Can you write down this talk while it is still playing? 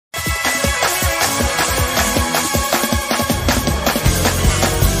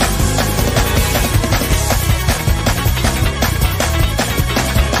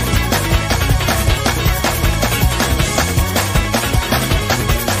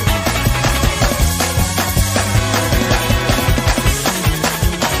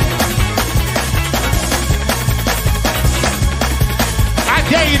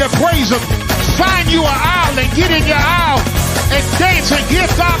to praise him, find you an aisle and get in your aisle and dance and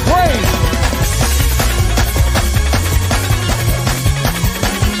give God praise.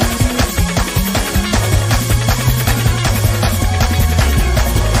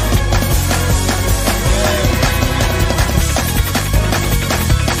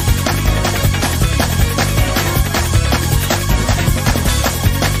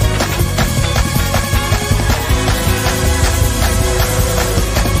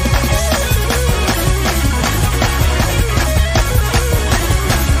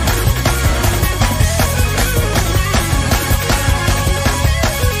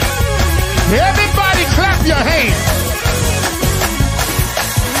 Everybody clap your hands.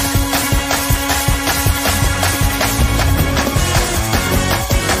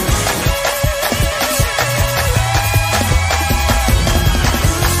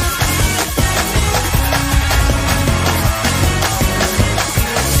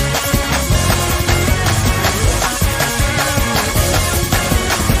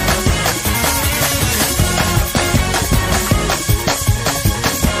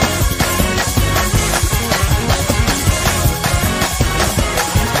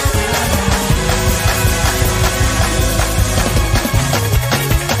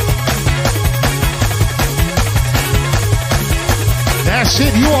 That's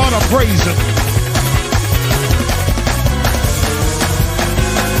it, you ought to praise him.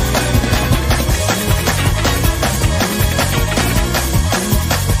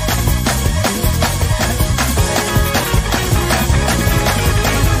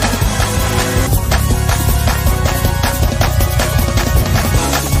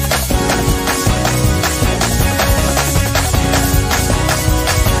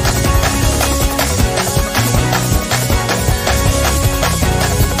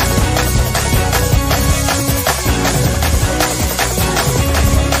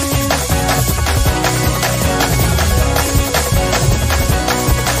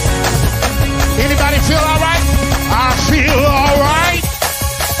 Anybody feel all right? I feel all right.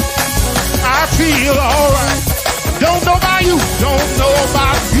 I feel all right. Don't know about you. Don't know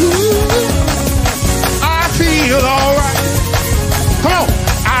about you. I feel all right. Come on.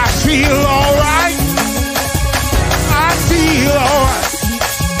 I feel all right. I feel all right.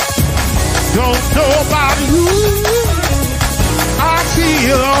 Don't know about you. I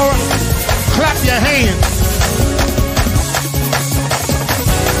feel all right. Clap your hands.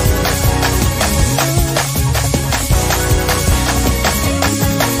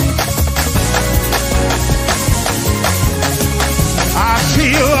 I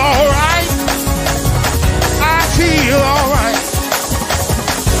feel all right. I feel all right.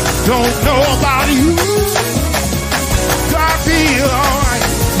 Don't know about you. I feel all right.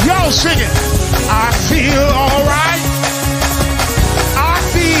 Y'all sing it. I feel all right. I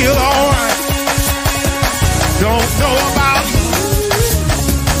feel all right. Don't know about you.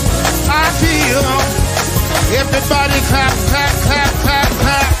 I feel all right. Everybody clap, clap, clap, clap,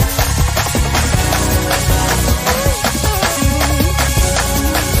 clap.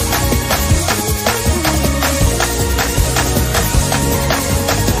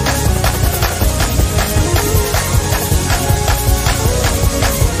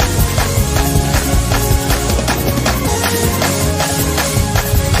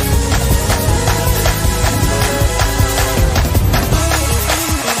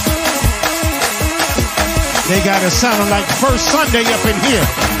 They got it sounding like first Sunday up in here.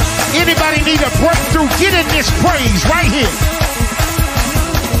 Anybody need a breakthrough? Get in this praise right here.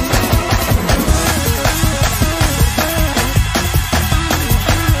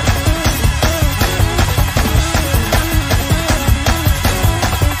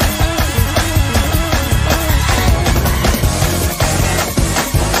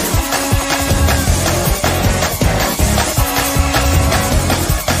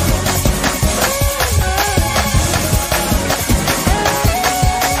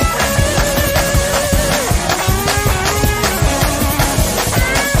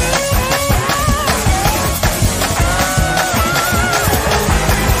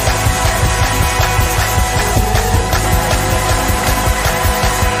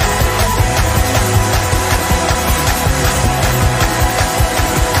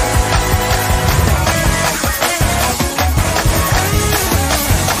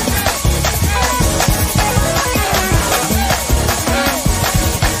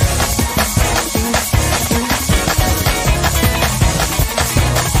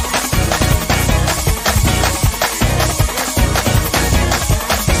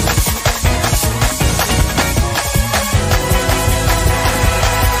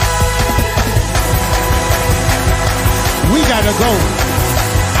 Go.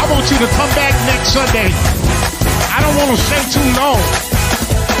 want you to come back next Sunday. I don't want to stay too long.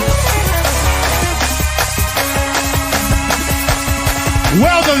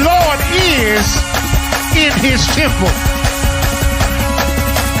 Well, the Lord is in his temple.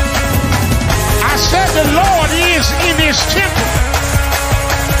 I said the Lord is in his temple.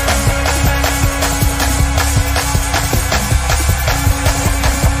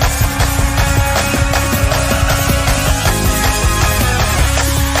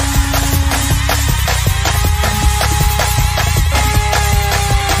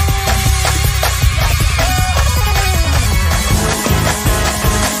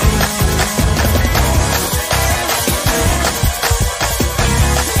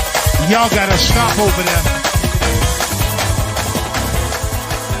 Y'all gotta stop over there.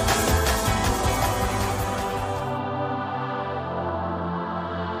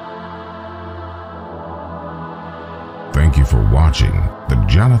 Thank you for watching the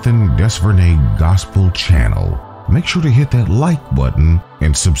Jonathan DesVerney Gospel Channel. Make sure to hit that like button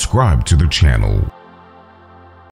and subscribe to the channel.